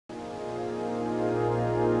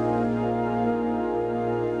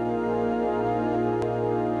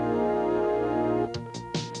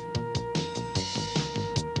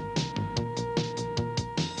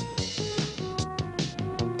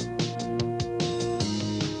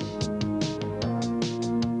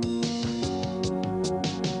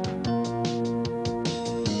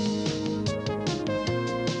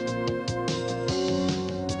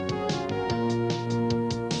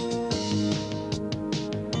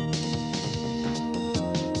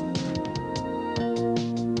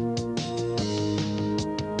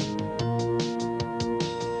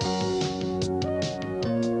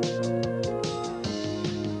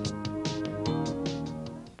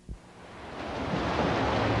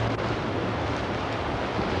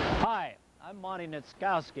Monte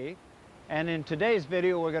Nitzkowski, and in today's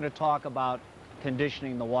video we're going to talk about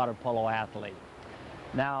conditioning the water polo athlete.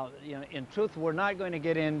 Now, in truth, we're not going to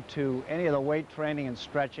get into any of the weight training and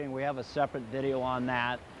stretching. We have a separate video on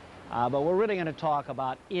that, but we're really going to talk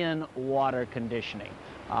about in-water conditioning,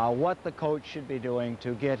 what the coach should be doing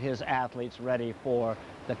to get his athletes ready for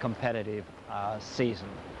the competitive season.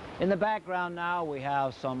 In the background now, we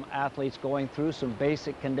have some athletes going through some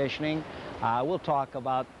basic conditioning. We'll talk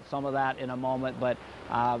about some of that in a moment, but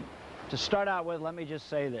to start out with, let me just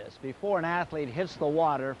say this. Before an athlete hits the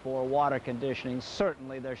water for water conditioning,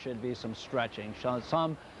 certainly there should be some stretching,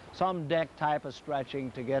 some deck type of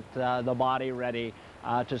stretching to get the body ready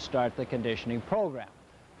to start the conditioning program.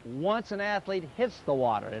 Once an athlete hits the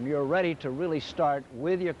water and you're ready to really start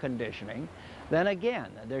with your conditioning, then again,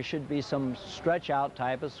 there should be some stretch out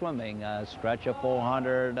type of swimming, stretch of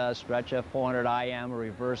 400, stretch of 400 IM,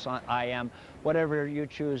 reverse IM, whatever you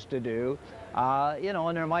choose to do.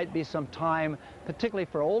 And there might be some time, particularly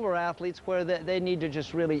for older athletes, where they need to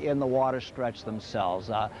just really in the water stretch themselves.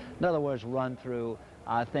 In other words, run through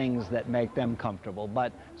things that make them comfortable.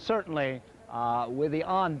 But certainly with the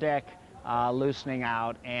on-deck loosening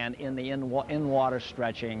out and in the in-water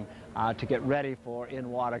stretching to get ready for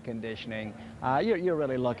in-water conditioning, you're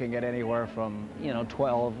really looking at anywhere from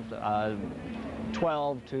 12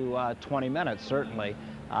 to 20 minutes certainly.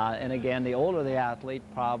 And again, the older the athlete,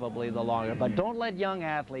 probably the longer. But don't let young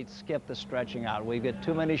athletes skip the stretching out. We get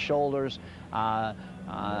too many shoulders,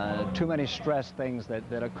 too many stress things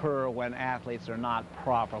that occur when athletes are not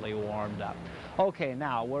properly warmed up. Okay,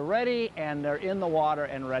 now we're ready and they're in the water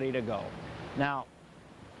and ready to go. Now,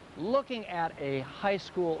 looking at a high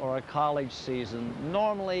school or a college season,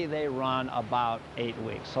 normally they run about 8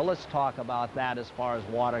 weeks. So let's talk about that as far as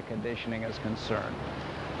water conditioning is concerned.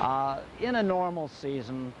 In a normal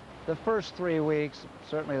season, the first 3 weeks,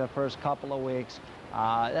 certainly the first couple of weeks,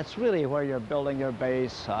 that's really where you're building your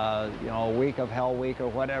base, a week of Hell Week or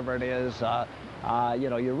whatever it is.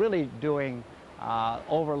 You're really doing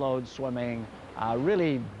overload swimming,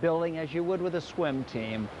 really building as you would with a swim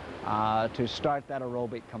team to start that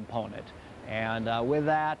aerobic component. And with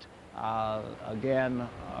that, again,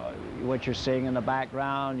 what you're seeing in the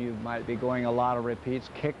background, you might be going a lot of repeats,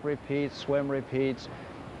 kick repeats, swim repeats,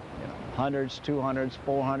 hundreds, 200s,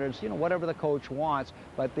 400s, whatever the coach wants.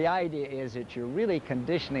 But the idea is that you're really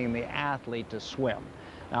conditioning the athlete to swim.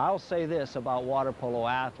 Now, I'll say this about water polo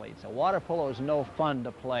athletes. Water polo is no fun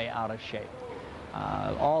to play out of shape.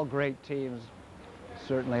 All great teams,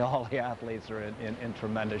 certainly all the athletes are in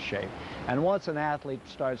tremendous shape. And once an athlete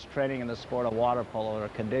starts training in the sport of water polo or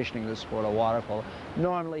conditioning the sport of water polo,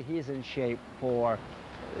 normally he's in shape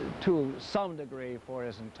to some degree for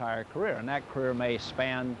his entire career. And that career may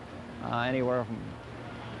span anywhere from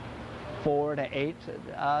 4 to 8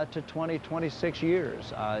 to 20, 26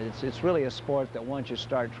 years. It's really a sport that once you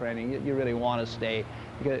start training, you really want to stay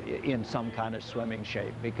in some kind of swimming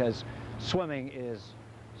shape, because swimming is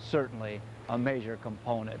certainly a major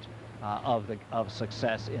component of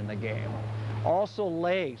success in the game. Also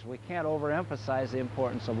legs, we can't overemphasize the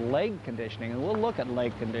importance of leg conditioning, and we'll look at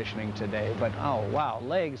leg conditioning today, but oh wow,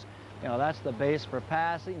 legs, that's the base for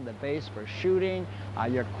passing, the base for shooting,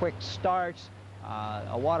 your quick starts.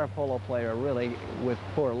 A water polo player really with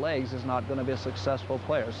poor legs is not going to be a successful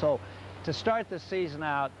player. So to start the season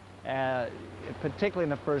out, particularly in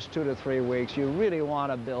the first 2 to 3 weeks, you really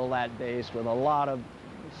want to build that base with a lot of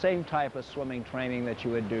same type of swimming training that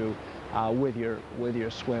you would do with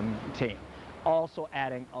your swim team. Also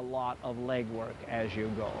adding a lot of leg work as you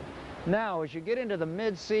go. Now, as you get into the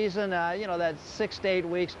mid-season, that's 6 to 8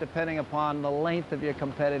 weeks, depending upon the length of your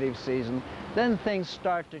competitive season, then things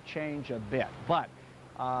start to change a bit. But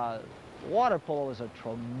water polo is a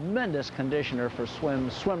tremendous conditioner for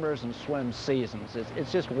swimmers and swim seasons.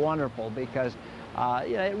 It's just wonderful because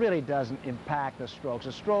it really doesn't impact the strokes.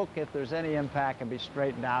 A stroke, if there's any impact, can be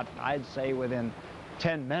straightened out, I'd say, within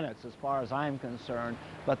 10 minutes as far as I'm concerned.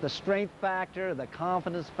 But the strength factor, the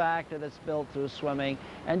confidence factor that's built through swimming,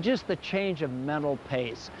 and just the change of mental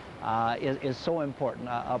pace is so important.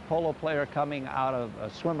 A polo player coming out of, a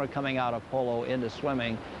swimmer coming out of polo into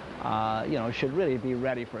swimming, should really be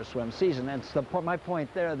ready for a swim season. And my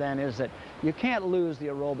point there then is that you can't lose the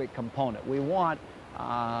aerobic component. We want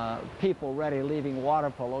people ready leaving water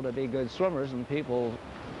polo to be good swimmers, and people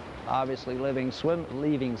obviously leaving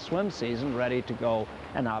swim season ready to go,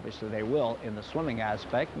 and obviously they will in the swimming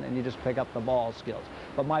aspect, and then you just pick up the ball skills.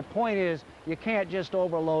 But my point is, you can't just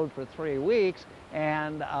overload for 3 weeks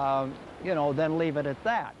and then leave it at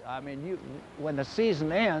that. I mean, when the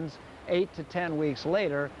season ends 8 to 10 weeks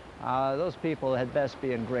later, those people had best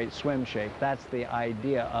be in great swim shape. That's the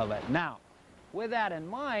idea of it. Now, with that in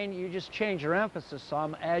mind, you just change your emphasis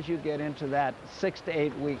some as you get into that 6 to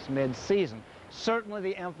 8 weeks mid-season. Certainly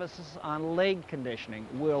the emphasis on leg conditioning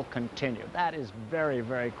will continue. That is very,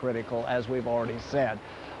 very critical, as we've already said.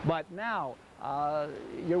 But now,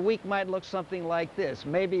 your week might look something like this.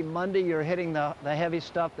 Maybe Monday you're hitting the heavy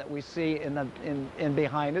stuff that we see in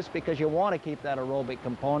behind us because you want to keep that aerobic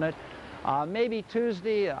component. Maybe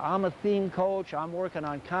Tuesday, I'm a theme coach, I'm working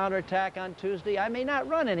on counterattack on Tuesday. I may not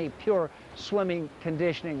run any pure swimming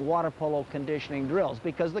conditioning, water polo conditioning drills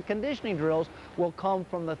because the conditioning drills will come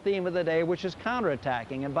from the theme of the day, which is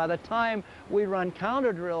counterattacking. And by the time we run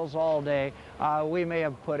counter drills all day, we may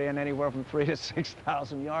have put in anywhere from 3,000 to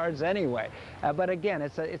 6,000 yards anyway. But again,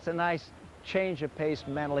 it's a nice change of pace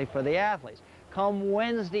mentally for the athletes. Come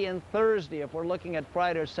Wednesday and Thursday, if we're looking at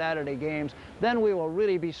Friday or Saturday games, then we will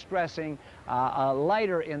really be stressing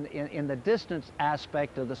lighter in the distance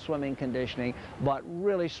aspect of the swimming conditioning, but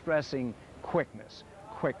really stressing quickness.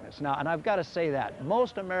 Now, and I've got to say that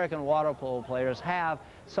most American water polo players have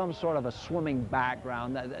some sort of a swimming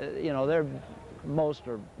background. You know, most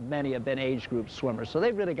or many have been age group swimmers, so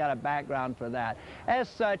they've really got a background for that. As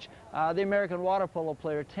such, the American water polo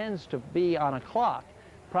player tends to be on a clock,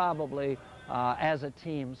 probably as a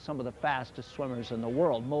team, some of the fastest swimmers in the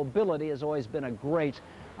world. Mobility has always been a great,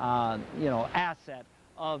 you know, asset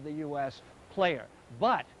of the U.S. player.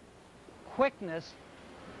 But quickness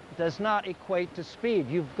does not equate to speed.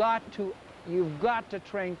 You've got to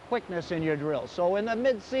train quickness in your drills. So in the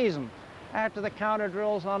mid-season, after the counter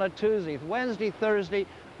drills on a Tuesday, Wednesday, Thursday,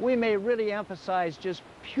 we may really emphasize just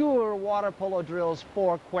pure water polo drills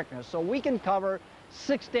for quickness. So we can cover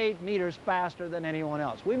 6 to 8 meters faster than anyone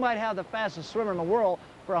else. We might have the fastest swimmer in the world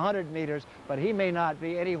for 100 meters, but he may not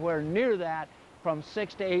be anywhere near that from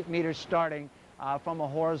 6 to 8 meters starting from a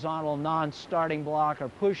horizontal non-starting block or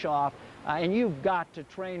push-off. And you've got to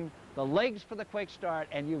train the legs for the quick start,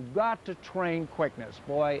 and you've got to train quickness.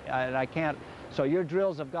 Boy, and I can't, so your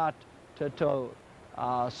drills have got to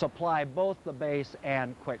supply both the base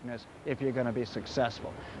and quickness if you're going to be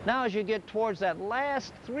successful. Now, as you get towards that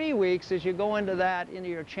last 3 weeks, as you go into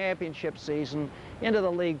your championship season, into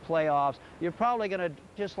the league playoffs, you're probably going to,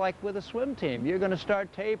 just like with a swim team, you're going to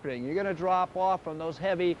start tapering. You're going to drop off from those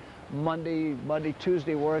heavy Monday,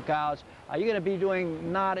 Tuesday workouts. You're going to be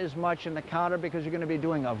doing not as much in the counter because you're going to be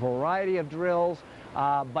doing a variety of drills,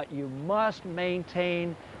 but you must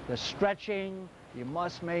maintain the stretching. You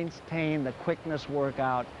must maintain the quickness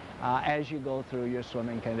workout as you go through your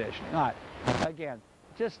swimming conditioning. All right, again,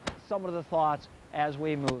 just some of the thoughts as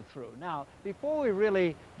we move through. Now, before we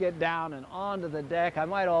really get down and onto the deck, I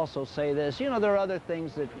might also say this. You know, there are other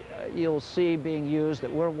things that you'll see being used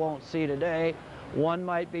that we won't see today. One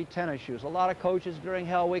might be tennis shoes. A lot of coaches during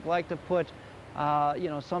Hell Week like to put, you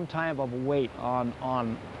know, some type of weight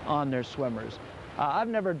on their swimmers. I've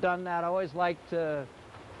never done that. I always like to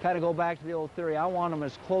kind of go back to the old theory. I want them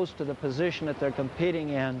as close to the position that they're competing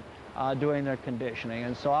in doing their conditioning.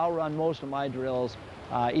 And so I'll run most of my drills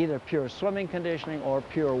either pure swimming conditioning or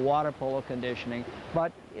pure water polo conditioning.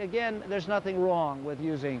 But again, there's nothing wrong with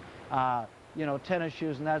using you know, tennis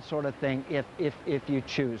shoes and that sort of thing if you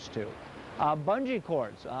choose to. Bungee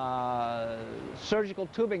cords, surgical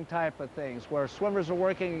tubing type of things where swimmers are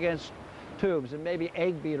working against tubes and maybe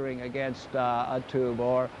egg beatering against a tube,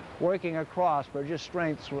 or working across for just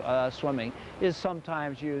strength swimming is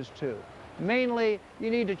sometimes used too. Mainly, you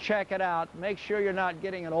need to check it out. Make sure you're not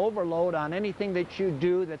getting an overload on anything that you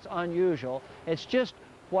do that's unusual. It's just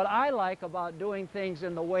what I like about doing things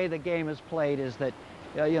in the way the game is played is that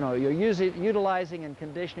you know, you're utilizing and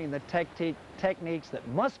conditioning the techniques that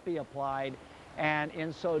must be applied, and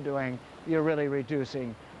in so doing, you're really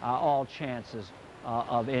reducing all chances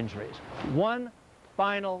of injuries. One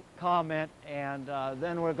final comment, and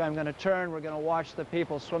then I'm going to turn. We're going to watch the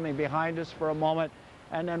people swimming behind us for a moment,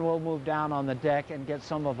 and then we'll move down on the deck and get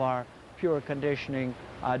some of our pure conditioning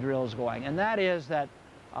drills going. And that is that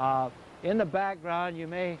in the background, you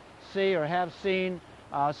may see or have seen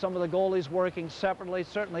some of the goalies working separately.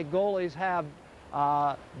 Certainly goalies have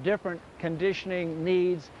different conditioning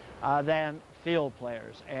needs than field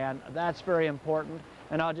players, and that's very important.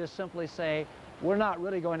 And I'll just simply say, we're not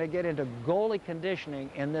really going to get into goalie conditioning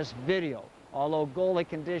in this video, although goalie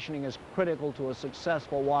conditioning is critical to a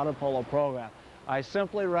successful water polo program. I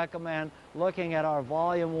simply recommend looking at our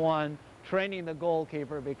Volume 1, Training the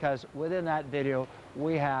Goalkeeper, because within that video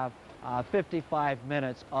we have 55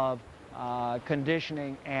 minutes of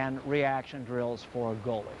conditioning and reaction drills for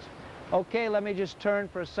goalies. Okay, let me just turn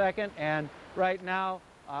for a second, and right now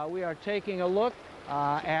we are taking a look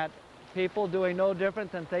at people doing no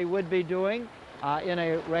different than they would be doing in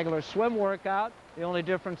a regular swim workout. The only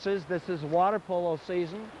difference is this is water polo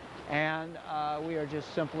season, and we are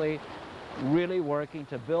just simply really working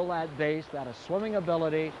to build that base, that swimming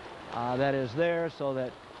ability that is there, so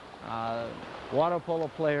that water polo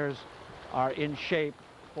players are in shape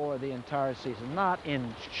for the entire season. Not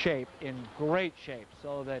in shape, in great shape,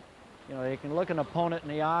 so that they can look an opponent in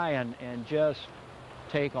the eye and just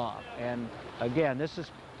take off. And again, this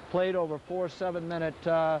is played over 4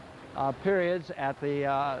 7-minute periods at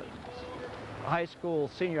the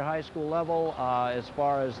senior high school level. As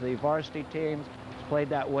far as the varsity teams, it's played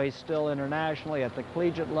that way still internationally. At the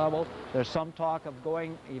collegiate level, there's some talk of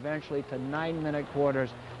going eventually to 9-minute quarters.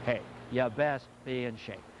 Hey, you best be in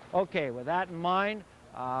shape. Okay, with that in mind,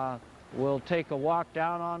 we'll take a walk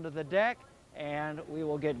down onto the deck, and we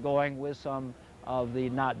will get going with some of the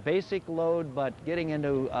not basic load, but getting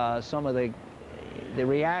into some of the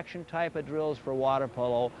reaction type of drills for water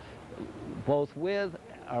polo, both with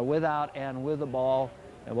or without and with the ball.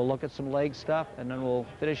 And we'll look at some leg stuff, and then we'll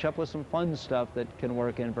finish up with some fun stuff that can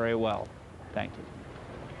work in very well. Thank you.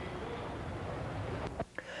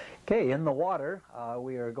 Okay, in the water,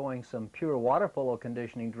 we are going some pure water polo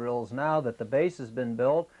conditioning drills now that the base has been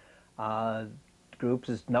built. Groups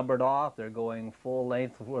is numbered off. They're going full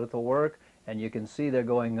length worth of work, and you can see they're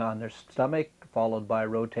going on their stomach, followed by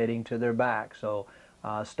rotating to their back. So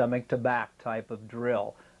stomach to back type of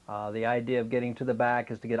drill. The idea of getting to the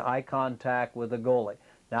back is to get eye contact with the goalie.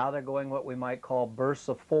 Now they're going what we might call bursts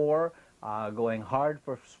of 4, going hard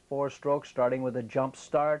for 4 strokes, starting with a jump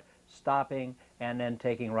start, stopping, and then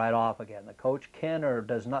taking right off again. The coach can or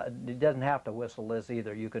does not, he doesn't have to whistle this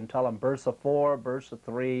either. You can tell him bursts of 4, bursts of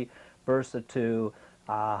 3, bursts of 2,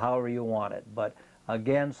 however you want it. But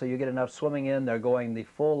again, so you get enough swimming in, they're going the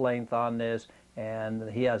full length on this, and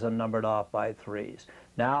he has them numbered off by 3s.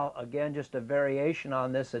 Now, again, just a variation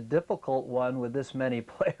on this, a difficult one with this many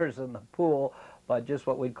players in the pool, but just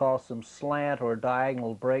what we'd call some slant or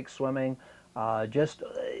diagonal break swimming.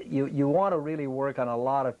 You want to really work on a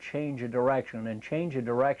lot of change of direction, and change of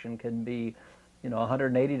direction can be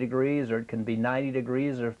 180 degrees, or it can be 90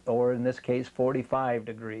 degrees, or in this case 45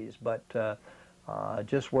 degrees, but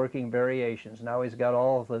just working variations. Now he's got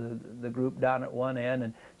all the group down at one end,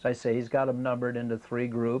 and as I say, he's got them numbered into 3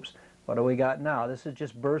 groups. What do we got now? This is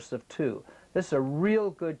just bursts of 2. This is a real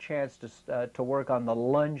good chance to work on the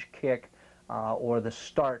lunge kick or the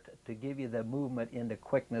start, to give you the movement into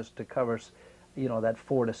quickness to cover that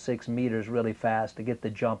 4 to 6 meters really fast, to get the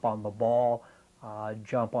jump on the ball,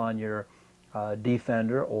 jump on your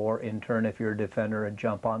defender, or in turn, if you're a defender, a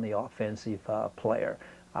jump on the offensive player.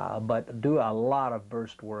 But do a lot of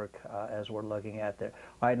burst work as we're looking at there.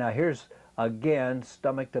 All right, now here's, again,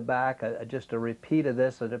 stomach to back, just a repeat of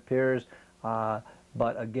this, it appears.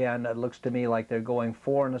 But again, it looks to me like they're going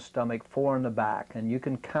 4 in the stomach, 4 in the back. And you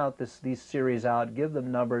can count these series out, give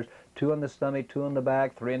them numbers, 2 in the stomach, 2 in the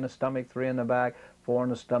back, 3 in the stomach, 3 in the back, 4 in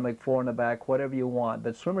the stomach, 4 in the back, whatever you want.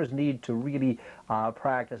 But swimmers need to really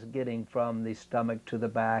practice getting from the stomach to the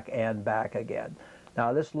back and back again.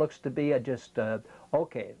 Now this looks to be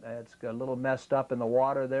okay, it's a little messed up in the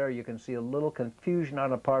water there. You can see a little confusion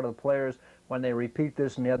on the part of the players. When they repeat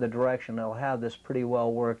this in the other direction, they'll have this pretty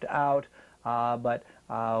well worked out. But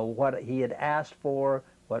what he had asked for,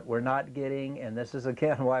 what we're not getting, and this is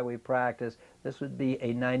again why we practice, this would be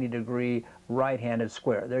a 90-degree right-handed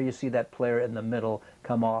square. There you see that player in the middle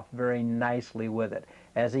come off very nicely with it.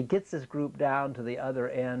 As he gets this group down to the other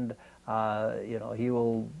end, he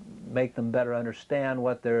will make them better understand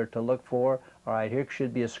what they're to look for. All right, here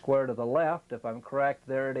should be a square to the left. If I'm correct,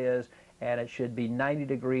 there it is. And it should be 90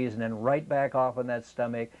 degrees and then right back off on that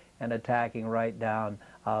stomach and attacking right down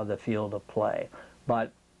the field of play.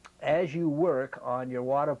 But as you work on your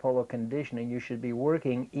water polo conditioning, you should be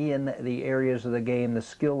working in the areas of the game, the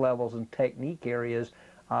skill levels and technique areas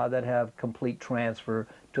that have complete transfer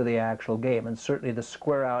to the actual game. And certainly the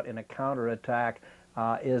square out in a counterattack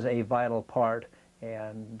is a vital part.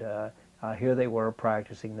 And here they were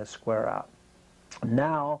practicing the square out.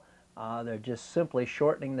 Now they're just simply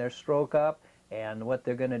shortening their stroke up, and what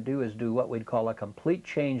they're going to do is do what we'd call a complete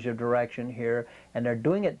change of direction here, and they're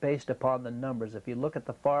doing it based upon the numbers. If you look at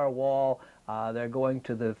the far wall, they're going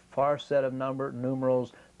to the far set of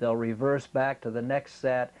numerals, they'll reverse back to the next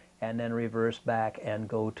set, and then reverse back and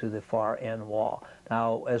go to the far end wall.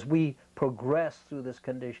 Now, as we progress through this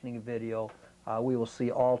conditioning video, we will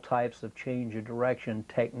see all types of change of direction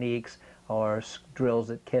techniques or drills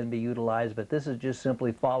that can be utilized, but this is just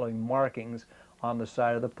simply following markings on the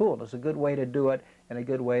side of the pool. It's a good way to do it, and a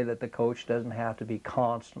good way that the coach doesn't have to be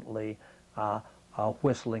constantly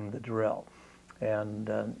whistling the drill.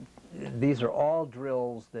 And these are all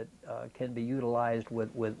drills that can be utilized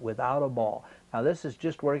without a ball. Now this is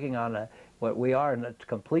just working on what we are in a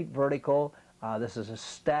complete vertical. This is a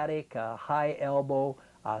static, high elbow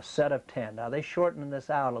set of 10. Now they shorten this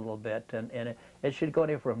out a little bit, and it should go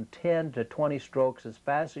anywhere from 10 to 20 strokes as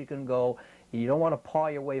fast as you can go. You don't want to paw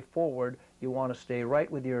your way forward. You want to stay right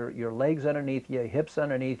with your legs underneath you, hips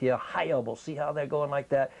underneath you, high elbow. See how they're going like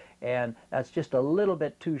that? And that's just a little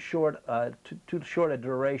bit too short a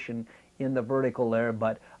duration in the vertical there,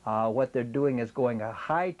 but what they're doing is going a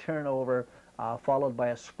high turnover followed by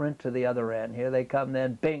a sprint to the other end. Here they come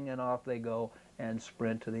then, bing, and off they go and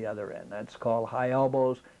sprint to the other end. That's called high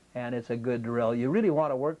elbows, and it's a good drill. You really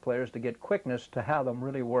want to work players to get quickness to have them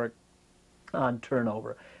really work on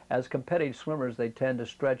turnover. As competitive swimmers, they tend to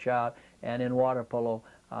stretch out, and in water polo,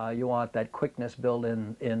 you want that quickness built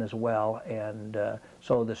in as well, and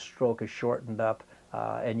so the stroke is shortened up,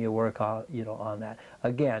 and you work on on that.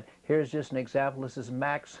 Again, here's just an example. This is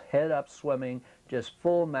max head-up swimming, just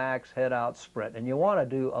full max head-out sprint, and you want to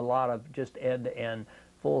do a lot of just end-to-end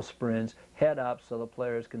full sprints, head up, so the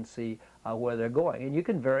players can see where they're going. And you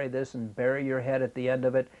can vary this and bury your head at the end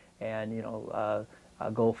of it, and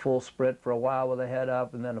go full sprint for a while with the head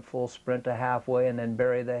up, and then a full sprint to halfway, and then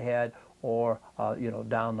bury the head, or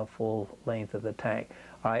down the full length of the tank.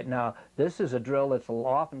 All right, now this is a drill that's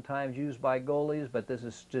oftentimes used by goalies, but this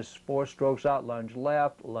is just 4 strokes out: lunge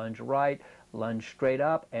left, lunge right, lunge straight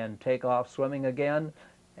up, and take off swimming again.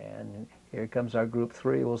 And here comes our group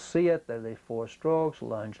 3. We'll see it. There are the 4 strokes: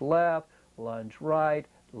 lunge left, lunge right,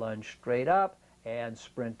 lunge straight up, and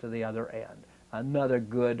sprint to the other end. Another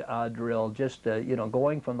good drill, just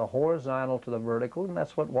going from the horizontal to the vertical, and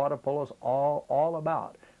that's what water polo is all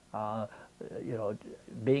about.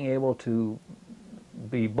 Being able to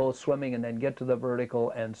be both swimming and then get to the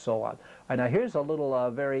vertical, and so on. All right, now here's a little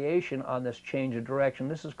variation on this change of direction.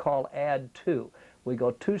 This is called add 2. We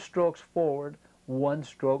go 2 strokes forward, 1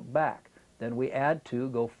 stroke back. Then we add 2,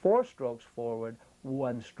 go 4 strokes forward,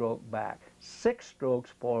 1 stroke back. 6 strokes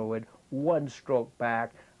forward, 1 stroke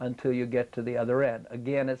back, until you get to the other end.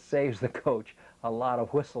 Again, it saves the coach a lot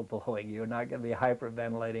of whistle blowing. You're not going to be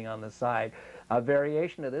hyperventilating on the side. A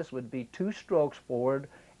variation of this would be 2 strokes forward,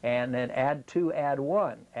 and then add 2, add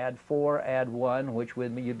 1. Add 4, add 1, which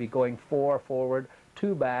would mean you'd be going 4 forward,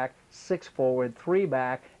 2 back, 6 forward, 3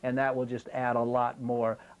 back, and that will just add a lot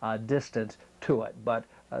more distance to it. But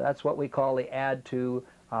that's what we call the add 2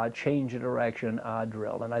 change of direction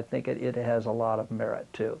drill, and I think it has a lot of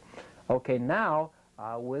merit too. Okay, now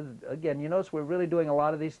again, you notice we're really doing a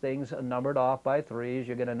lot of these things numbered off by 3s.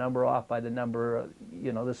 You're going to number off by the number,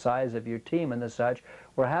 the size of your team and the such.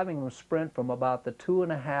 We're having them sprint from about the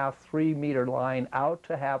 2.5, 3 meter line out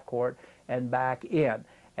to half court and back in.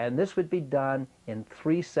 And this would be done in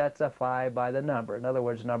 3 sets of 5 by the number. In other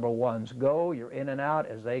words, number 1s go, you're in and out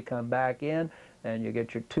as they come back in, and you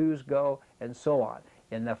get your 2s go, and so on.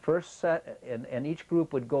 In the first set, and each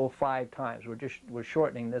group would go 5 times. We're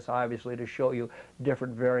shortening this obviously to show you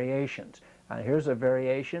different variations. Here's a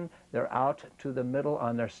variation. They're out to the middle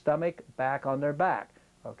on their stomach, back on their back.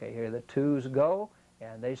 Okay, here the 2s go,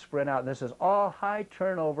 and they sprint out. And this is all high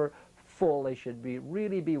turnover, full. They should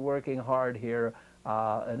really be working hard here,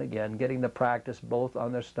 and again, getting the practice both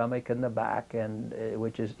on their stomach and the back, and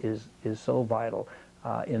which is so vital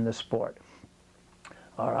in the sport.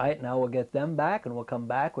 All right, now we'll get them back, and we'll come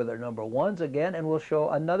back with our number 1s again, and we'll show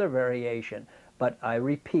another variation. But I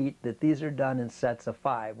repeat that these are done in sets of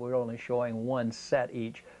 5. We're only showing 1 set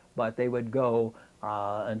each, but they would go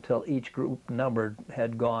until each group numbered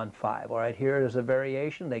had gone 5. All right, here is a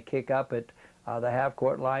variation. They kick up at the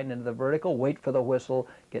half-court line into the vertical, wait for the whistle,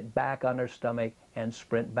 get back on their stomach, and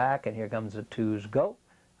sprint back. And here comes the 2s go.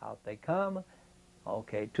 Out they come.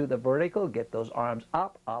 Okay, to the vertical, get those arms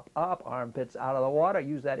up, up, up, armpits out of the water,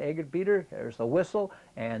 use that egret beater, there's the whistle,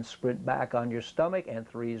 and sprint back on your stomach, and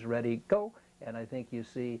 3s ready, go. And I think you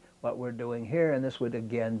see what we're doing here, and this would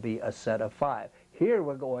again be a set of 5. Here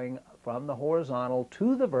we're going from the horizontal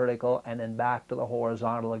to the vertical, and then back to the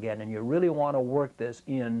horizontal again, and you really want to work this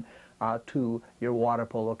in to your water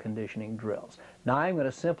polo conditioning drills. Now I'm going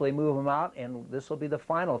to simply move them out, and this will be the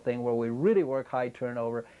final thing where we really work high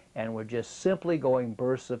turnover, and we're just simply going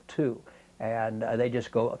bursts of 2. And they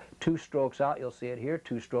just go 2 strokes out. You'll see it here.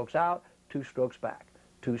 2 strokes out, 2 strokes back.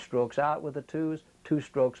 2 strokes out with the 2s, 2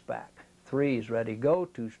 strokes back. 3s ready, go.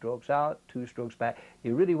 2 strokes out, 2 strokes back.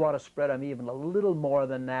 You really want to spread them even a little more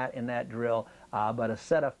than that in that drill, but a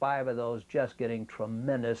set of 5 of those just getting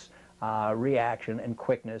tremendous reaction and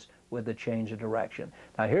quickness with the change of direction.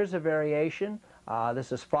 Now here's a variation.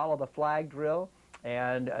 This is follow the flag drill.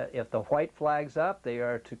 And if the white flag's up, they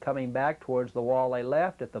are coming back towards the wall they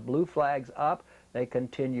left. If the blue flag's up, they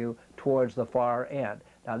continue towards the far end.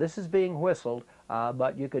 Now this is being whistled,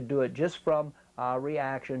 but you could do it just from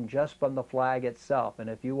reaction, just from the flag itself. And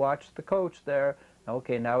if you watch the coach there,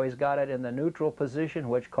 okay, now he's got it in the neutral position,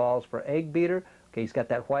 which calls for egg beater. Okay, he's got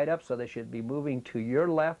that white up, so they should be moving to your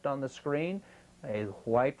left on the screen. A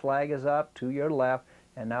white flag is up to your left.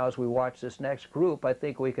 And now as we watch this next group, I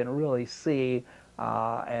think we can really see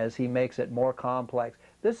as he makes it more complex.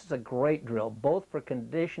 This is a great drill, both for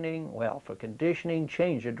conditioning,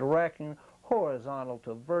 change of direction, horizontal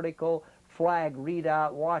to vertical, flag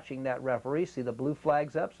readout, watching that referee. See the blue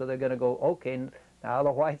flag's up, so they're going to go, okay, now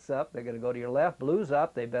the white's up, they're going to go to your left, blue's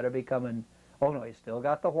up, they better be coming, oh no, he's still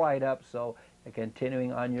got the white up, so they're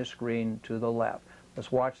continuing on your screen to the left.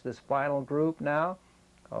 Let's watch this final group now.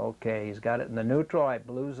 Okay, he's got it in the neutral. All right,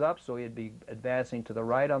 blue's up, so he'd be advancing to the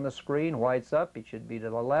right on the screen. White's up, he should be to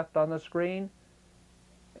the left on the screen.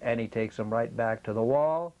 And he takes him right back to the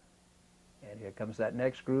wall. And here comes that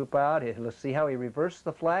next group out. Let's see how he reverses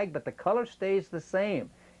the flag, but the color stays the same.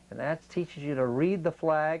 And that teaches you to read the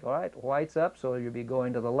flag. All right, white's up, so you'll be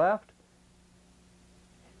going to the left.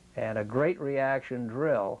 And a great reaction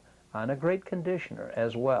drill on a great conditioner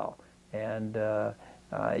as well. And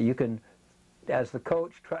you can, as the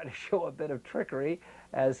coach, try to show a bit of trickery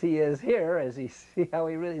as he is here, as he see how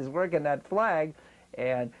he really is working that flag,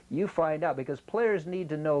 and you find out, because players need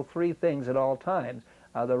to know three things at all times.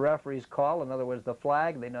 The referee's call, in other words, the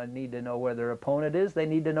flag, they need to know where their opponent is, they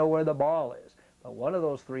need to know where the ball is. But one of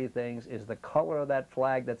those three things is the color of that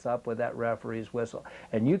flag that's up with that referee's whistle.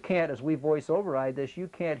 And you can't, as we voice override this, you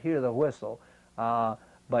can't hear the whistle,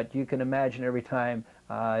 but you can imagine every time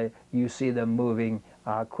you see them moving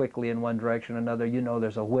quickly in one direction or another, you know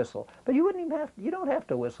there's a whistle. But you wouldn't even have, you don't have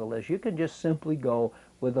to whistle this. You can just simply go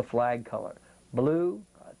with the flag color. Blue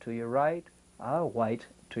to your right, white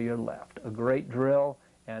to your left. A great drill,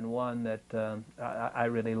 and one that I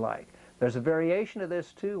really like. There's a variation of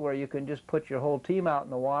this too, where you can just put your whole team out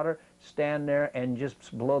in the water, stand there and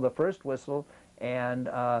just blow the first whistle, and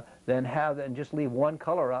then just leave one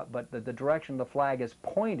color up, but the direction the flag is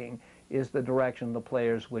pointing is the direction the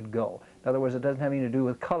players would go. In other words, it doesn't have anything to do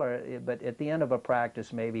with color, but at the end of a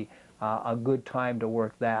practice, maybe a good time to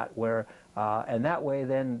work that, where and that way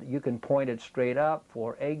then you can point it straight up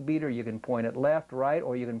for egg beater, you can point it left, right,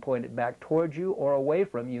 or you can point it back towards you or away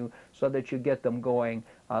from you, so that you get them going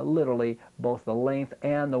literally both the length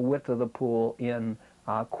and the width of the pool in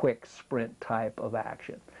quick sprint type of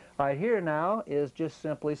action. Right here now is just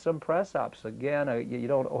simply some press-ups. Again, you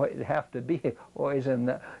don't have to be always in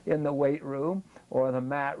the weight room or the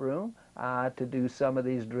mat room to do some of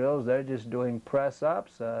these drills. They're just doing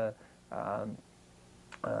press-ups to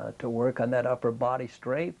work on that upper body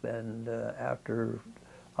strength, and after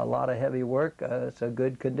a lot of heavy work, it's a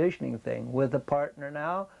good conditioning thing. With the partner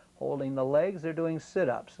now holding the legs, they're doing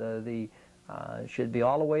sit-ups. Should be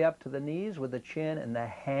all the way up to the knees with the chin, and the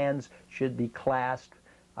hands should be clasped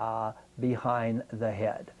behind the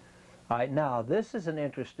head. All right, now this is an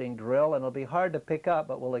interesting drill, and it'll be hard to pick up,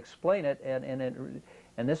 but we'll explain it,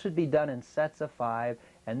 and this would be done in sets of 5,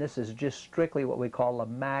 and this is just strictly what we call a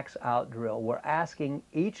max out drill. We're asking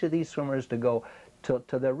each of these swimmers to go to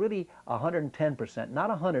the really 110%, not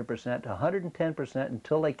 100%, to 110%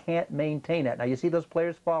 until they can't maintain it. Now you see those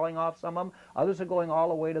players falling off, some of them, others are going all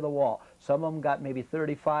the way to the wall. Some of them got maybe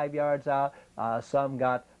 35 yards out, some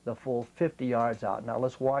got the full 50 yards out. Now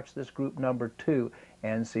let's watch this group number 2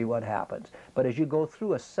 and see what happens. But as you go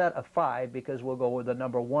through a set of 5, because we'll go with the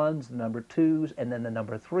number 1s, the number 2s, and then the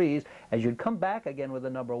number 3s, as you come back again with the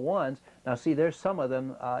number 1s, now see there's some of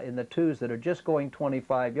them in the 2s that are just going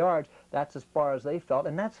 25 yards. That's as far as they felt,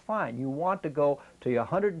 and that's fine. You want to go to your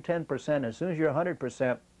 110%. As soon as you're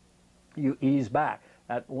 100%, you ease back.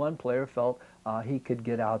 That one player felt he could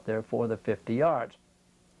get out there for the 50 yards.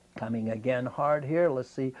 Coming again hard here. Let's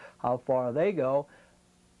see how far they go.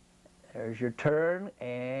 There's your turn,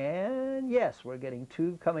 and yes, we're getting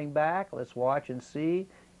 2 coming back. Let's watch and see.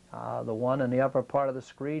 The one in the upper part of the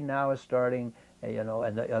screen now is starting, and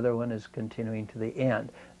the other one is continuing to the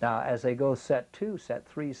end. Now, as they go set 2, set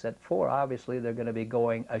 3, set 4, obviously they're going to be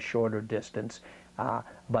going a shorter distance.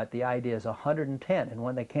 But the idea is 110, and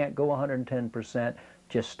when they can't go 110%,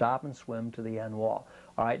 just stop and swim to the end wall.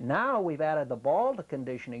 All right, now we've added the ball to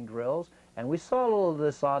conditioning drills, and we saw a little of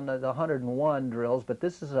this on the 101 drills, but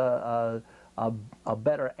this is a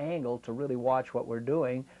better angle to really watch what we're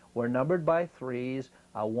doing. We're numbered by 3s,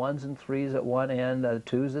 1s and 3s at one end,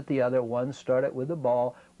 2s at the other. 1s start it with the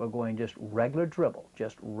ball. We're going just regular dribble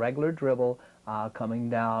coming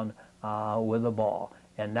down with the ball.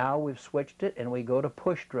 And now we've switched it and we go to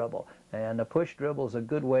push dribble. And the push dribble is a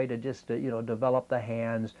good way to just develop the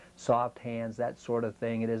hands, soft hands, that sort of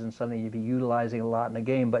thing. It isn't something you'd be utilizing a lot in the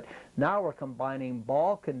game. But now we're combining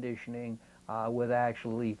ball conditioning with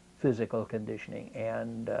actually physical conditioning.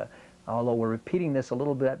 And although we're repeating this a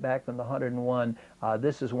little bit back from the 101,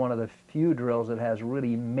 this is one of the few drills that has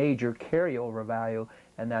really major carryover value,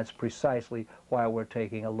 and that's precisely why we're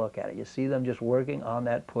taking a look at it. You see them just working on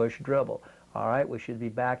that push dribble. All right, we should be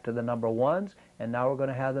back to the number ones, and now we're going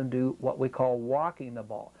to have them do what we call walking the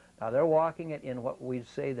ball. Now they're walking it in what we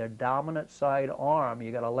say their dominant side arm.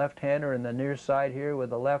 You got a left-hander in the near side here with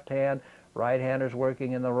the left hand, right-handers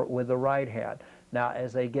working with the right hand. Now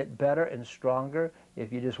as they get better and stronger,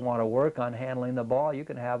 if you just want to work on handling the ball, you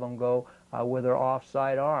can have them go with their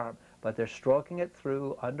offside arm. But they're stroking it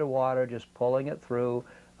through underwater, just pulling it through,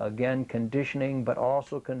 again conditioning, but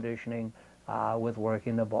also conditioning with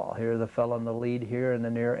working the ball. Here's the fellow in the lead here in the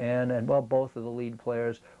near end, and well, both of the lead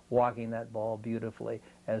players walking that ball beautifully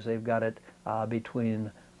as they've got it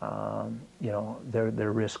between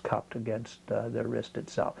their wrist cupped against their wrist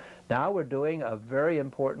itself. Now we're doing a very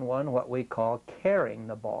important one, what we call carrying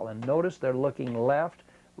the ball. And notice they're looking left,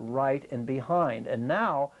 right, and behind. And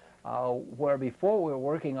now, where before we were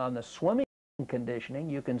working on the swimming conditioning,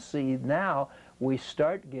 you can see now we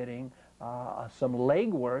start getting some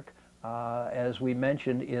leg work, as we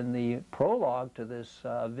mentioned in the prologue to this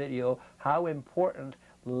video, how important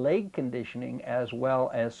leg conditioning as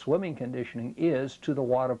well as swimming conditioning is to the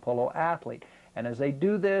water polo athlete. And as they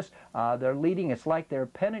do this, they're leading, it's like they're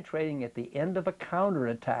penetrating at the end of a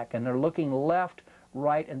counterattack, and they're looking left,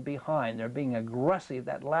 right, and behind. They're being aggressive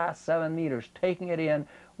that last 7 meters, taking it in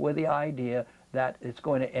with the idea that it's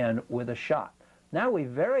going to end with a shot. Now we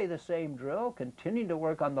vary the same drill, continue to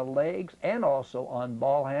work on the legs and also on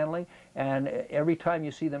ball handling, and every time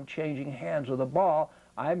you see them changing hands with the ball,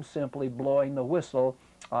 I'm simply blowing the whistle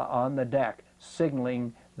on the deck,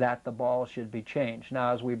 signaling that the ball should be changed.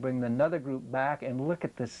 Now as we bring another group back and look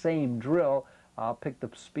at the same drill, I'll pick the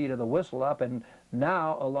speed of the whistle up, and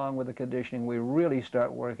now along with the conditioning we really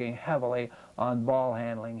start working heavily on ball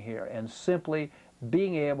handling here, and simply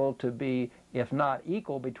being able to be, if not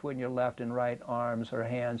equal between your left and right arms or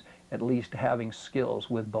hands, at least having skills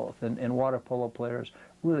with both. And water polo players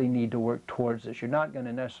really need to work towards this. You're not going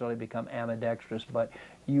to necessarily become ambidextrous, but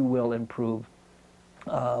you will improve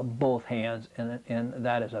both hands, and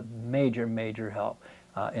that is a major, major help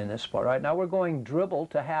in this sport. All right, now we're going dribble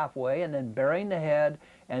to halfway and then burying the head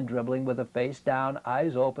and dribbling with the face down,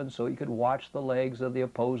 eyes open, so you could watch the legs of the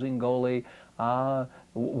opposing goalie,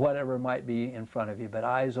 whatever might be in front of you, but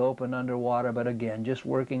eyes open underwater. But again, just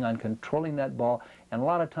working on controlling that ball, and a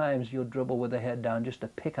lot of times you'll dribble with the head down just to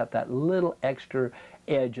pick up that little extra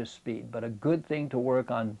edge of speed. But a good thing to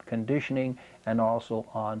work on conditioning and also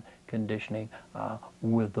on conditioning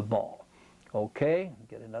with the ball. Okay,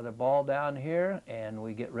 get another ball down here, and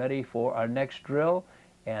we get ready for our next drill,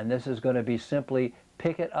 and this is going to be simply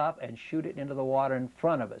pick it up and shoot it into the water in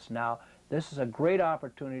front of us. Now this is a great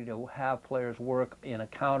opportunity to have players work in a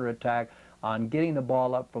counterattack on getting the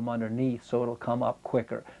ball up from underneath so it'll come up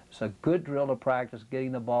quicker. It's a good drill to practice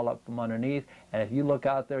getting the ball up from underneath, and if you look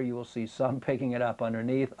out there you will see some picking it up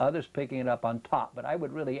underneath, others picking it up on top. But I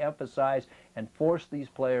would really emphasize and force these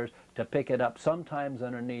players to pick it up sometimes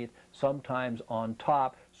underneath, sometimes on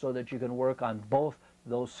top, so that you can work on both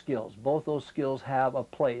those skills. Both those skills have a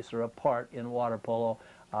place or a part in water polo,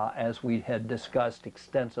 as we had discussed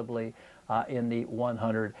extensively in the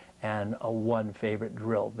 101 favorite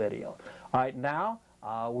drill video. All right, now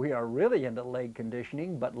we are really into leg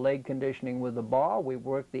conditioning, but leg conditioning with the ball. We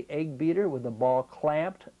work the egg beater with the ball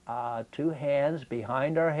clamped, 2 hands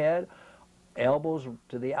behind our head, elbows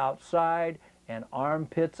to the outside, and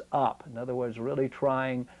armpits up. In other words, really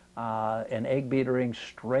trying an egg beatering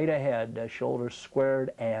straight ahead, shoulders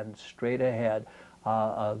squared and straight ahead.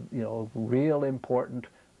 Real important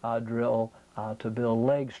drill to build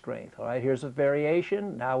leg strength. All right, here's a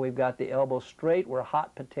variation. Now we've got the elbow straight. We're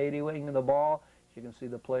hot potatoing the ball. As you can see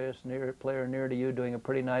the player near to you doing a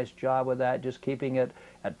pretty nice job with that, just keeping it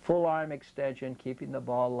at full arm extension, keeping the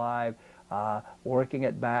ball live, working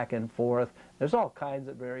it back and forth. There's all kinds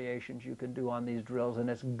of variations you can do on these drills, and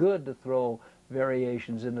it's good to throw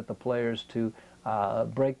variations in at the players to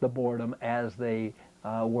break the boredom as they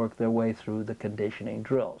work their way through the conditioning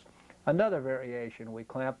drills. Another variation, we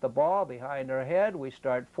clamp the ball behind our head, we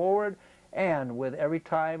start forward, and with every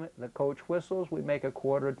time the coach whistles, we make a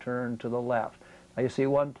quarter turn to the left. Now you see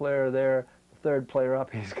one player there, the third player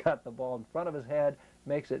up, he's got the ball in front of his head,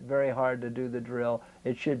 makes it very hard to do the drill.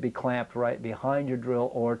 It should be clamped right behind your drill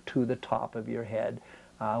or to the top of your head.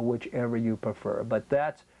 whichever you prefer. But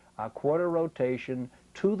that's a quarter rotation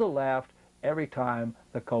to the left every time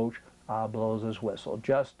the coach blows his whistle.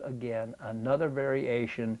 Just, again, another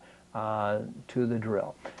variation to the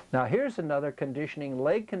drill. Now here's another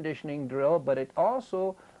leg conditioning drill, but it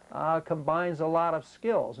also combines a lot of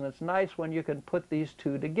skills, and it's nice when you can put these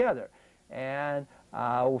two together. And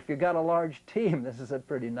if you've got a large team, this is a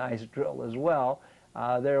pretty nice drill as well.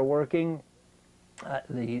 They're working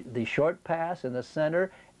the short pass in the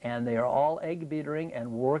center, and they are all egg beatering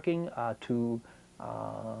and working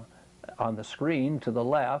on the screen to the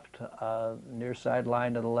left, near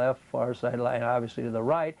sideline to the left, far sideline obviously to the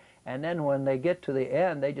right, and then when they get to the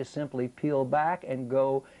end, they just simply peel back and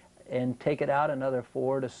go and take it out another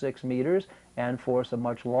 4 to 6 meters and force a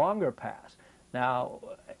much longer pass. Now,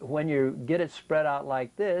 when you get it spread out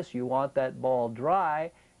like this, you want that ball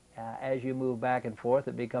dry. As you move back and forth,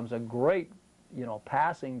 it becomes a great,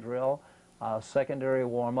 passing drill, secondary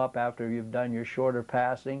warm-up after you've done your shorter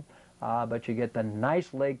passing. But you get the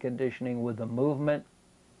nice leg conditioning with the movement.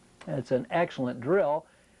 It's an excellent drill,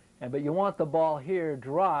 but you want the ball here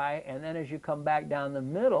dry, and then as you come back down the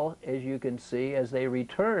middle, as you can see, as they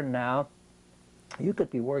return now, you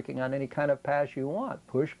could be working on any kind of pass you want.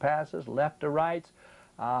 Push passes, left to rights,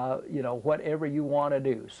 whatever you want to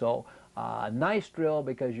do. So nice drill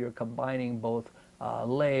because you're combining both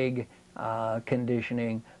leg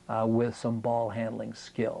conditioning with some ball handling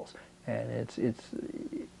skills. And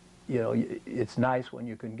it's nice when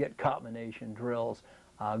you can get combination drills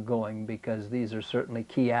going, because these are certainly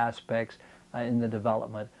key aspects in the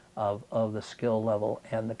development of the skill level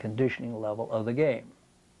and the conditioning level of the game.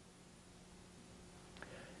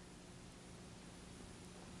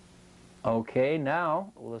 Okay,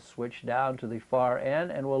 now we'll switch down to the far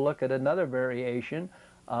end and we'll look at another variation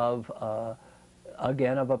of,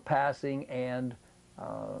 again, of a passing and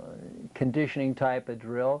conditioning type of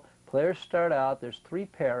drill. Players start out, there's 3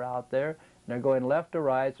 pair out there, and they're going left to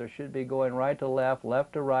right, so should be going right to left,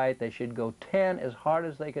 left to right. They should go 10 as hard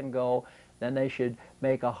as they can go. Then they should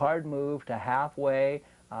make a hard move to halfway,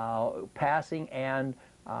 passing and,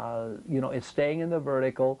 it's staying in the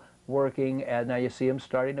vertical, working, and now you see them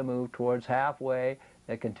starting to move towards halfway.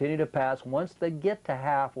 They continue to pass. Once they get to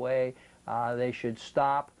halfway, they should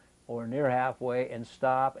stop or near halfway and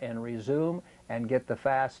stop and resume and get the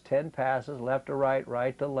fast 10 passes, left to right,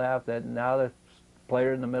 right to left. And now the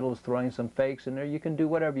player in the middle is throwing some fakes in there. You can do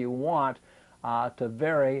whatever you want to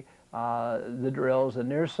vary the drills. The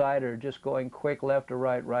near side are just going quick left to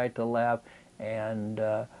right, right to left. And,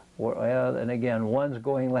 and again, one's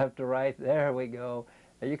going left to right. There we go.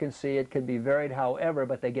 You can see it can be varied however,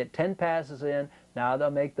 but they get 10 passes in. Now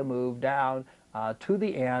they'll make the move down to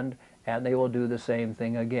the end, and they will do the same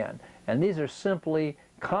thing again. And these are simply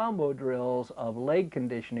combo drills of leg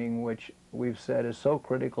conditioning, which we've said is so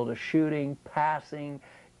critical to shooting, passing,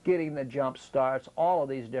 getting the jump starts, all of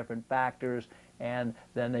these different factors, and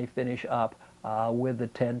then they finish up with the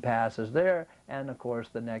 10 passes there, and of course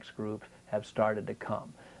the next groups have started to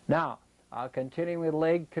come. Now, continuing with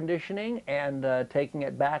leg conditioning and taking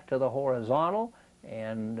it back to the horizontal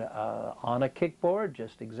and on a kickboard,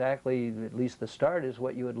 just exactly, at least the start is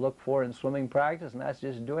what you would look for in swimming practice, and that's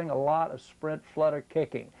just doing a lot of sprint flutter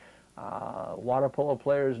kicking. Water polo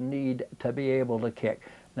players need to be able to kick.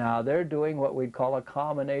 Now they're doing what we'd call a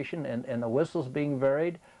combination, and the whistle's being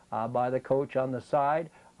varied by the coach on the side.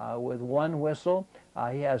 With one whistle,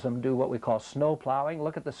 he has them do what we call snow plowing.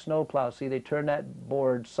 Look at the snow plow. See, they turn that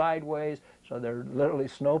board sideways, so they're literally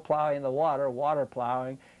snow plowing the water, water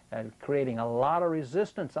plowing, and creating a lot of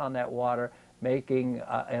resistance on that water, making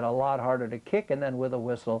it a lot harder to kick. And then with a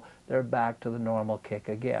whistle, they're back to the normal kick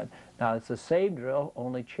again. Now, it's the same drill,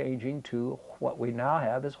 only changing to what we now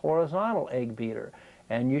have is horizontal egg beater.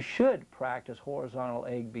 And you should practice horizontal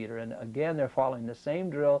egg beater. And again, they're following the same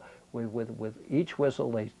drill. With each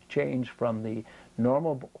whistle, they change from the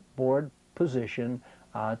normal board position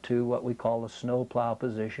to what we call the snow plow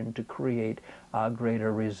position to create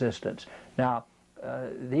greater resistance. Now,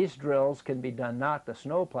 these drills can be done not the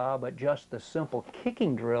snow plow, but just the simple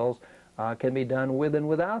kicking drills can be done with and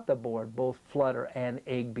without the board, both flutter and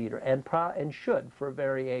egg beater, and should for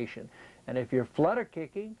variation. And if you're flutter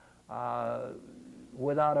kicking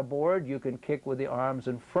without a board, you can kick with the arms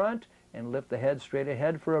in front and lift the head straight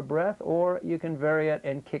ahead for a breath, or you can vary it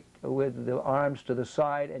and kick with the arms to the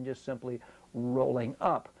side and just simply rolling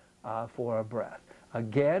up for a breath.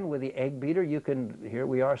 Again, with the egg beater, you can, here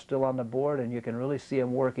we are still on the board, and you can really see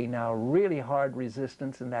them working now, really hard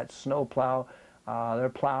resistance in that snow plow. They're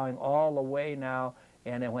plowing all the way now,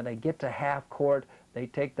 and then when they get to half court, they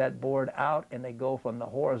take that board out and they go from the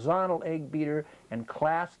horizontal egg beater and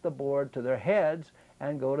clasp the board to their heads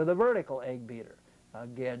and go to the vertical egg beater.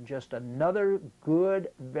 Again, just another good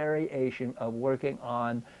variation of working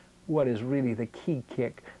on what is really the key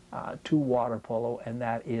kick to water polo, and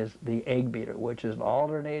that is the egg beater, which is an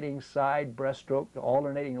alternating side breaststroke,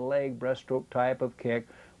 alternating leg breaststroke type of kick,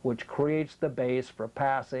 which creates the base for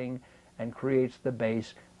passing and creates the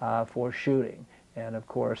base for shooting. And of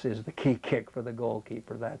course is the key kick for the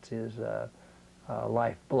goalkeeper. That's his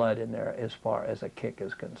lifeblood in there as far as a kick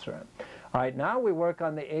is concerned. All right, now we work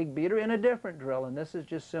on the egg beater in a different drill, and this is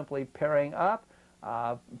just simply pairing up,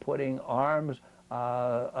 putting arms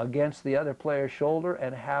against the other player's shoulder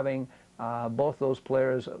and having both those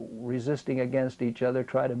players resisting against each other,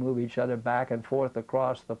 try to move each other back and forth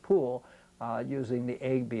across the pool using the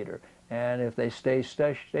egg beater. And if they stay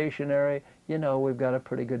stationary, you know, we've got a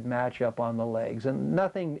pretty good matchup on the legs. And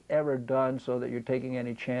nothing ever done so that you're taking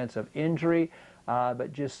any chance of injury,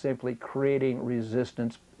 but just simply creating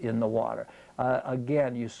resistance in the water.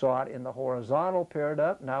 Again, you saw it in the horizontal paired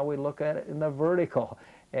up. Now we look at it in the vertical.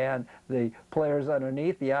 And the players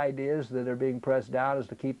underneath, the idea is that they're being pressed down is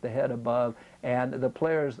to keep the head above, and the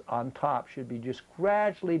players on top should be just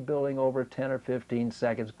gradually building over 10 or 15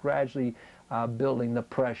 seconds, gradually building the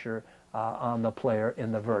pressure on the player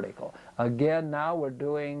in the vertical. Again, now we're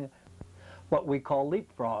doing what we call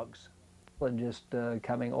leapfrogs, and just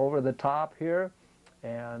coming over the top here,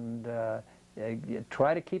 and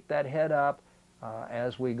try to keep that head up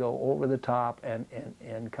as we go over the top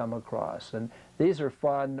and come across. And these are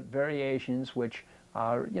fun variations which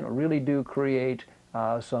you know, really do create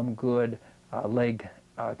some good leg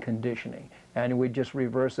conditioning. And we just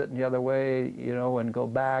reverse it in the other way, you know, and go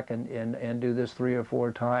back and do this 3 or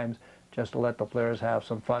 4 times just to let the players have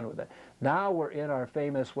some fun with it. Now we're in our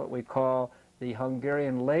famous, what we call the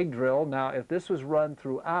Hungarian leg drill. Now if this was run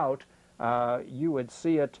throughout, you would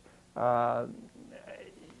see it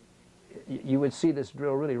you would see this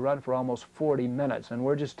drill really run for almost 40 minutes, and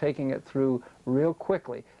we're just taking it through real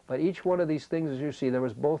quickly. But each one of these things, as you see, there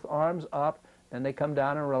was both arms up, and they come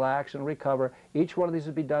down and relax and recover. Each one of these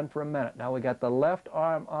would be done for a minute. Now we got the left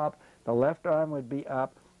arm up. The left arm would be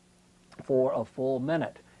up for a full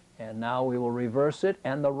minute. And now we will reverse it,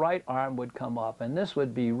 and the right arm would come up, and this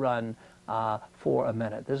would be run for a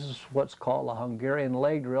minute. This is what's called a Hungarian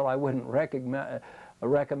leg drill. I wouldn't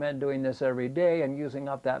recommend doing this every day and using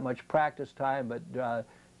up that much practice time, but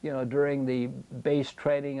you know, during the base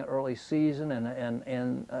training early season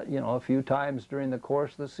and you know, a few times during the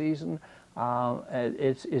course of the season,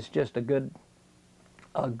 it's just a good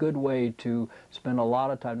way to spend a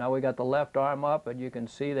lot of time. Now we got the left arm up, and you can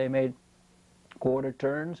see they made quarter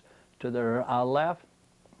turns to their left.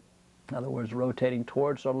 In other words, rotating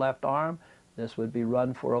towards their left arm. This would be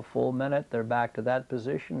run for a full minute. They're back to that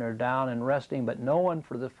position. They're down and resting, but no one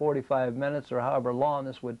for the 45 minutes or however long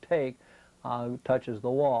this would take touches the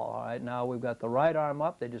wall. All right, now we've got the right arm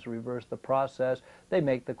up. They just reverse the process. They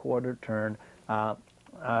make the quarter turn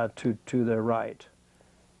to their right.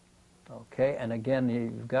 Okay, and again,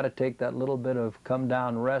 you've got to take that little bit of come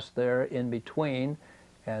down rest there in between,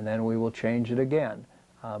 and then we will change it again.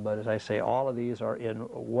 But as I say, all of these are in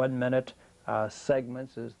 1 minute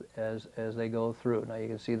segments as they go through. Now you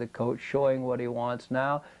can see the coach showing what he wants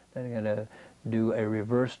now. Then you're going to do a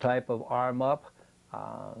reverse type of arm up.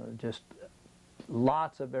 Just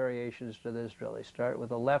lots of variations to this drill. They start with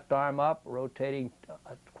the left arm up, rotating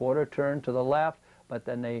a quarter turn to the left, but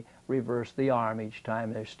then they reverse the arm each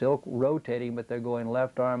time. They're still rotating, but they're going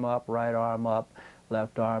left arm up, right arm up,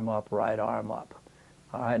 left arm up, right arm up.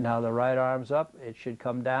 All right, now the right arm's up. It should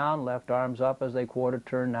come down. Left arm's up as they quarter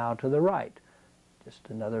turn now to the right. Just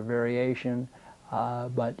another variation,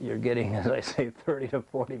 but you're getting, as I say, 30 to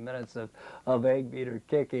 40 minutes of egg beater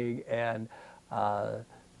kicking, and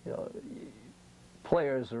you know,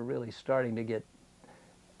 players are really starting to get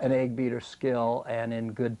an egg beater skill and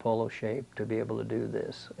in good polo shape to be able to do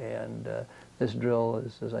this. And this drill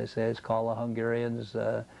is, as I say, it's called the Hungarians.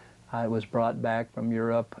 It was brought back from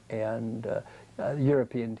Europe, and the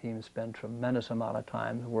European teams spend tremendous amount of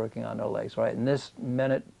time working on their legs. Right, in this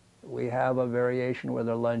minute, we have a variation where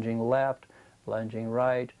they're lunging left, lunging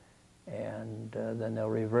right, and then they'll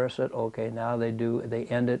reverse it. Okay, now they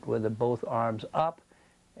end it with both arms up,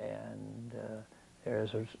 and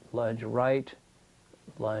there's a lunge right,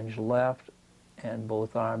 lunge left, and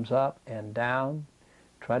both arms up and down.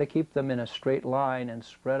 Try to keep them in a straight line and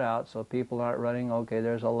spread out so people aren't running. Okay,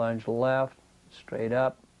 there's a lunge left, straight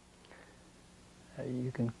up.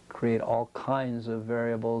 You can create all kinds of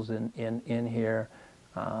variables in here,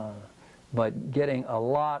 but getting a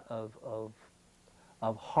lot of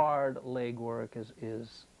of hard leg work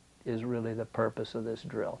is really the purpose of this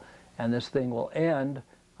drill. And this thing will end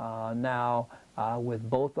now with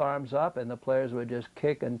both arms up, and the players would just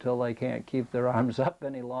kick until they can't keep their arms up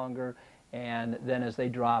any longer, and then as they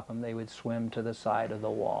drop them, they would swim to the side of the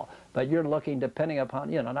wall. But you're looking, depending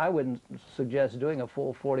upon, and I wouldn't suggest doing a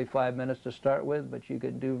full 45 minutes to start with, but you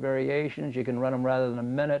could do variations. You can run them rather than a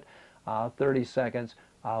minute, 30 seconds,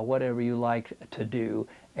 whatever you like to do,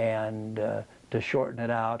 and to shorten it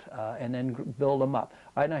out, and then build them up.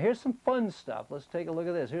 All right, now here's some fun stuff. Let's take a look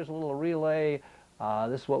at this. Here's a little relay.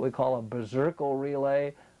 This is what we call a berserker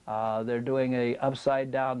relay. They're doing a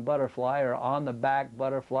upside down butterfly or on the back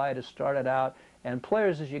butterfly to start it out. And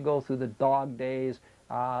players, as you go through the dog days,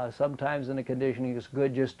 sometimes in the conditioning it's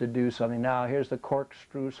good just to do something. Now here's the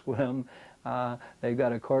corkscrew swim. They've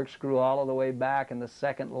got a corkscrew all the way back in the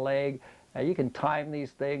second leg. You can time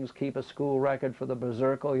these things, keep a school record for the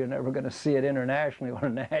berserker. You're never going to see it internationally or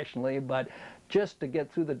nationally, but just to get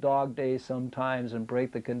through the dog days sometimes and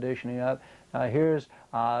break the conditioning up. Here's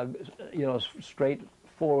straight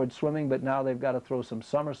forward swimming, but now they've got to throw some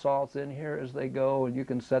somersaults in here as they go, and you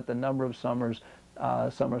can set the number of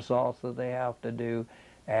somersaults that they have to do.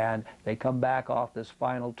 And they come back off this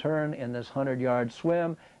final turn in this 100-yard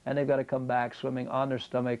swim, and they've got to come back swimming on their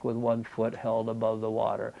stomach with one foot held above the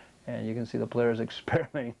water. And you can see the players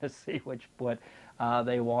experimenting to see which foot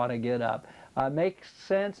they want to get up. Makes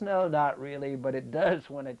sense? No, not really, but it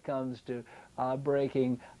does when it comes to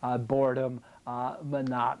breaking boredom,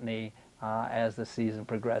 monotony, as the season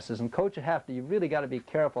progresses. And coach, you really got to be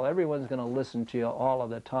careful. Everyone's going to listen to you all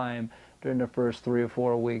of the time during the first 3 or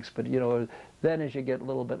 4 weeks, but then as you get a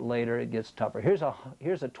little bit later, it gets tougher. Here's a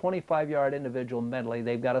 25-yard individual medley.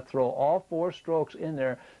 They've got to throw all 4 strokes in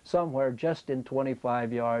there somewhere just in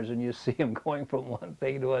 25 yards, and you see them going from one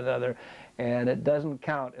thing to another, and it doesn't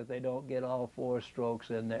count if they don't get all 4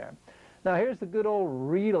 strokes in there. Now here's the good old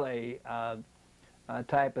relay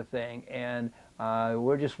type of thing, and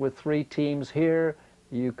we're just with 3 teams here.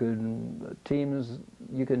 You can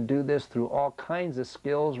do this through all kinds of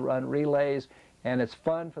skills, run relays, and it's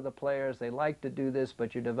fun for the players. They like to do this,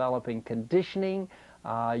 but you're developing conditioning,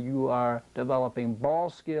 you are developing ball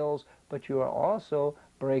skills, but you are also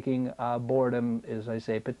breaking boredom, as I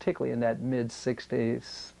say, particularly in that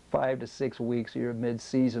mid-5 to 6 weeks of your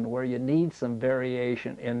mid-season, where you need some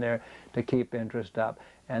variation in there to keep interest up.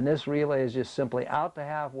 And this relay is just simply out the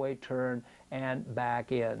halfway turn and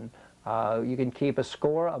back in. You can keep a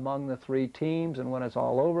score among the 3 teams, and when it's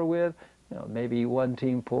all over with, maybe one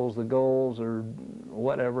team pulls the goals or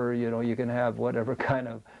whatever, you can have whatever kind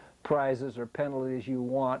of prizes or penalties you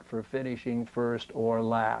want for finishing first or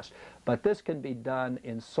last. But this can be done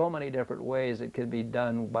in so many different ways. It can be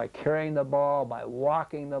done by carrying the ball, by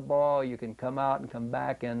walking the ball. You can come out and come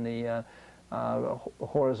back in the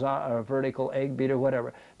horizontal or vertical egg beater,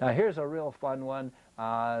 whatever. Now here's a real fun one.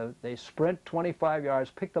 They sprint 25 yards,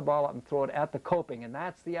 pick the ball up and throw it at the coping, and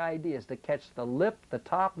that's the idea, is to catch the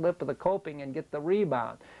top lip of the coping and get the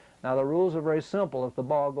rebound. Now the rules are very simple. If the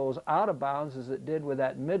ball goes out of bounds, as it did with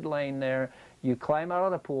that mid lane there, you climb out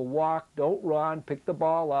of the pool, walk, don't run, pick the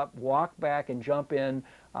ball up, walk back and jump in,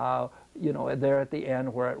 there at the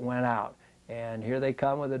end where it went out. And here they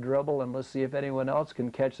come with a dribble, and let's see if anyone else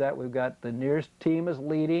can catch that. We've got the nearest team is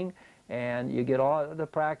leading, and you get all the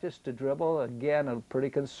practice to dribble. Again, a pretty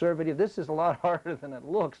conservative. This is a lot harder than it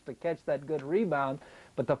looks to catch that good rebound,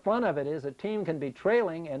 but the fun of it is a team can be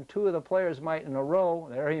trailing, and 2 of the players might in a row,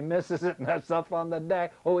 there he misses it, and that's up on the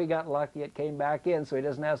deck. Oh, he got lucky, it came back in, so he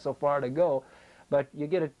doesn't have so far to go. But you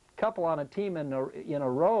get a couple on a team in a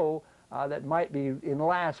row that might be in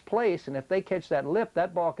last place, and if they catch that lip,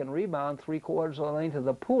 that ball can rebound 3/4 of the length of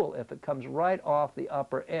the pool if it comes right off the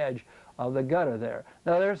upper edge of the gutter there.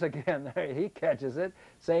 Now there's again, there he catches it,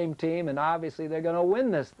 same team, and obviously they're going to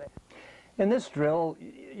win this thing. In this drill,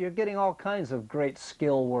 you're getting all kinds of great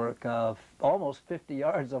skill work, almost 50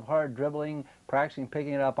 yards of hard dribbling, practicing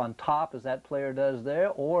picking it up on top as that player does there,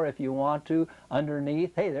 or if you want to,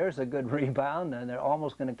 underneath. Hey, there's a good rebound, and they're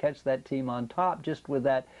almost going to catch that team on top just with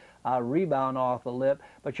that rebound off the lip.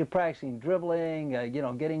 But you're practicing dribbling,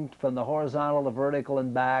 getting from the horizontal to vertical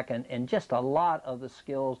and back, and just a lot of the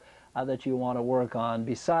skills that you want to work on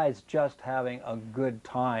besides just having a good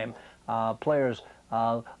time. Players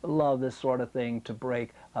love this sort of thing to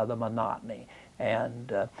break the monotony.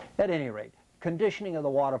 And at any rate, conditioning of the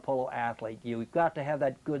water polo athlete, you've got to have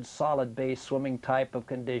that good solid base swimming type of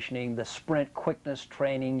conditioning, the sprint quickness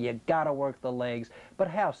training. You got to work the legs, but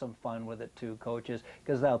have some fun with it too, coaches,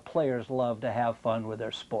 because the players love to have fun with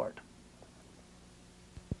their sport.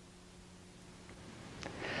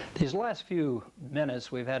 These last few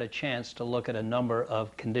minutes, we've had a chance to look at a number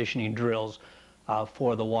of conditioning drills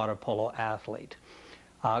for the water polo athlete.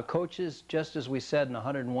 Coaches, just as we said in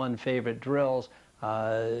 101 favorite drills,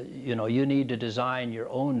 you know, you need to design your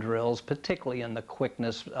own drills, particularly in the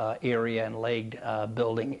quickness area and leg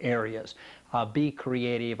building areas. Be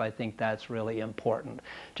creative. I think that's really important.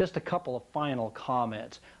 Just a couple of final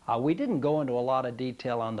comments. We didn't go into a lot of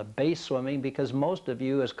detail on the base swimming because most of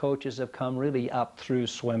you as coaches have come really up through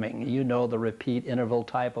swimming. You know the repeat interval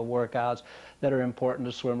type of workouts that are important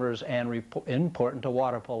to swimmers and important to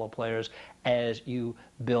water polo players as you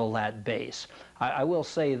build that base. I will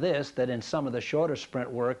say this, that in some of the shorter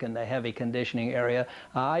sprint work in the heavy conditioning area,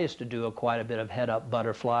 I used to do quite a bit of head-up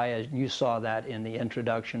butterfly, as you saw that in the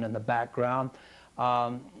introduction in the background.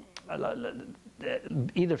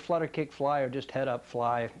 Either flutter kick fly or just head-up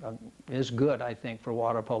fly is good, I think, for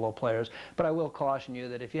water polo players. But I will caution you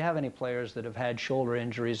that if you have any players that have had shoulder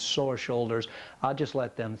injuries, sore shoulders, I'll just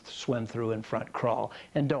let them swim through in front crawl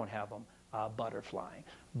and don't have them butterflying.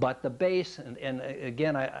 But the base, and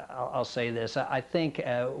again, I'll say this, I think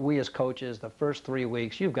we as coaches, the first 3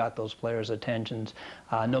 weeks, you've got those players' attentions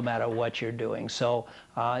no matter what you're doing. So,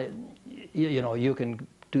 you know, you can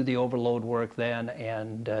do the overload work then,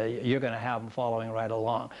 and you're going to have them following right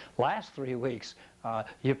along. Last 3 weeks,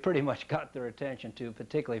 you've pretty much got their attention too,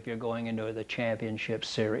 particularly if you're going into the championship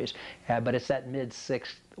series. But it's that mid-6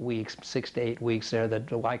 weeks, 6 to 8 weeks there,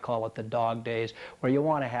 that I call it the dog days, where you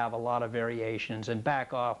want to have a lot of variations and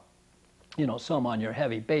back off, you know, some on your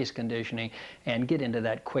heavy base conditioning and get into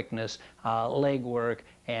that quickness, leg work,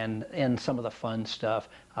 and some of the fun stuff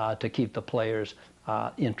to keep the players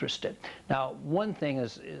interested. Now, one thing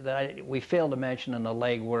is that we failed to mention in the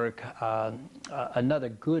leg work, another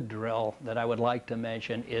good drill that I would like to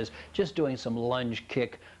mention is just doing some lunge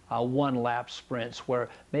kick one-lap sprints where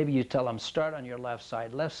maybe you tell them start on your left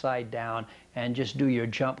side down, and just do your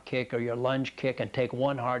jump kick or your lunge kick and take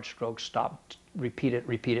one hard stroke, stop, repeat it,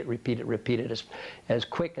 repeat it, repeat it, repeat it as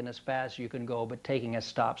quick and as fast as you can go, but taking a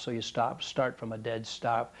stop so you start from a dead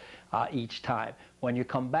stop each time. When you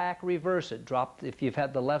come back, reverse it. Drop, if you've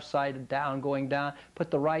had the left side down, going down,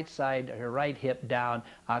 put the right side, or right hip down,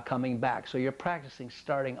 coming back. So you're practicing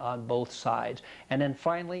starting on both sides. And then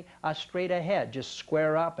finally, straight ahead. Just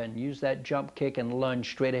square up and use that jump kick and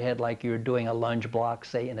lunge straight ahead like you're doing a lunge block,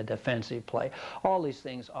 say, in a defensive play. All these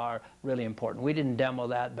things are really important. We didn't demo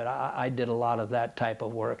that, but I did a lot of that type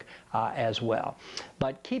of work as well.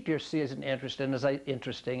 But keep your season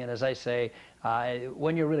interesting, and as I say,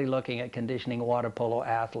 when you're really looking at conditioning water polo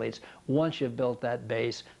athletes, once you've built that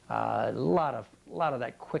base, a lot of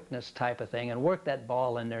that quickness type of thing, and work that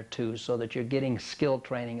ball in there too, so that you're getting skill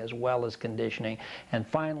training as well as conditioning. And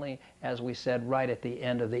finally, as we said right at the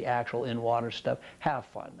end of the actual in-water stuff, have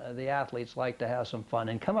fun. The athletes like to have some fun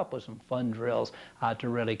and come up with some fun drills to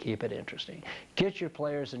really keep it interesting. Get your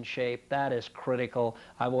players in shape. That is critical.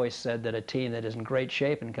 I've always said that a team that is in great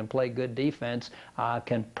shape and can play good defense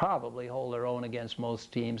can probably hold their own against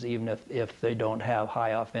most teams, even if they don't have high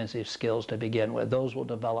offensive skills to begin with. Those will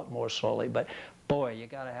develop more slowly, but boy, you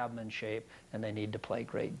got to have them in shape, and they need to play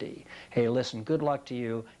great D. Hey, listen, good luck to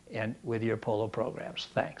you and with your polo programs.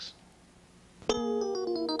 Thanks.